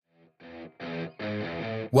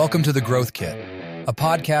Welcome to The Growth Kit, a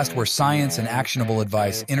podcast where science and actionable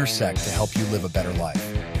advice intersect to help you live a better life.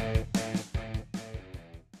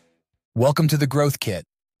 Welcome to The Growth Kit.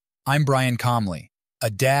 I'm Brian Comley, a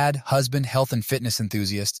dad, husband, health and fitness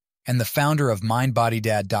enthusiast, and the founder of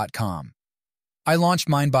MindBodyDad.com. I launched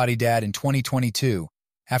MindBodyDad in 2022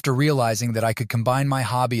 after realizing that I could combine my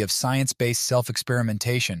hobby of science-based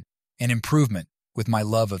self-experimentation and improvement with my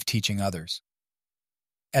love of teaching others.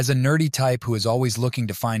 As a nerdy type who is always looking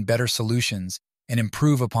to find better solutions and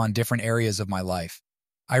improve upon different areas of my life,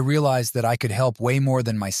 I realized that I could help way more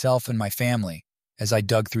than myself and my family as I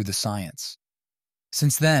dug through the science.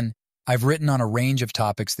 Since then, I've written on a range of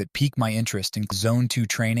topics that pique my interest in Zone 2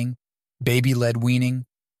 training, baby-led weaning,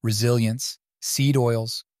 resilience, seed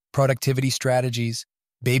oils, productivity strategies,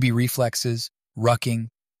 baby reflexes, rucking,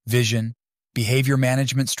 vision, behavior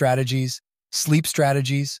management strategies, sleep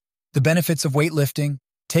strategies, the benefits of weightlifting,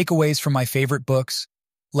 takeaways from my favorite books,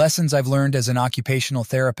 lessons I've learned as an occupational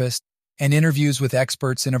therapist, and interviews with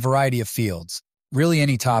experts in a variety of fields. Really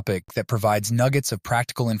any topic that provides nuggets of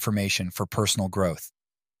practical information for personal growth.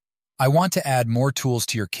 I want to add more tools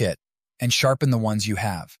to your kit and sharpen the ones you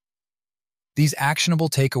have. These actionable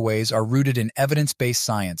takeaways are rooted in evidence-based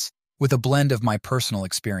science with a blend of my personal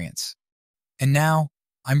experience. And now,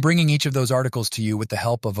 I'm bringing each of those articles to you with the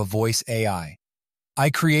help of a voice AI. I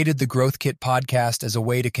created the Growth Kit podcast as a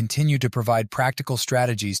way to continue to provide practical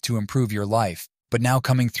strategies to improve your life, but now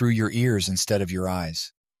coming through your ears instead of your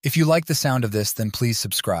eyes. If you like the sound of this, then please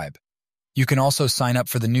subscribe. You can also sign up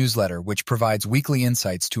for the newsletter, which provides weekly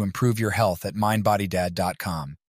insights to improve your health at MindBodyDad.com.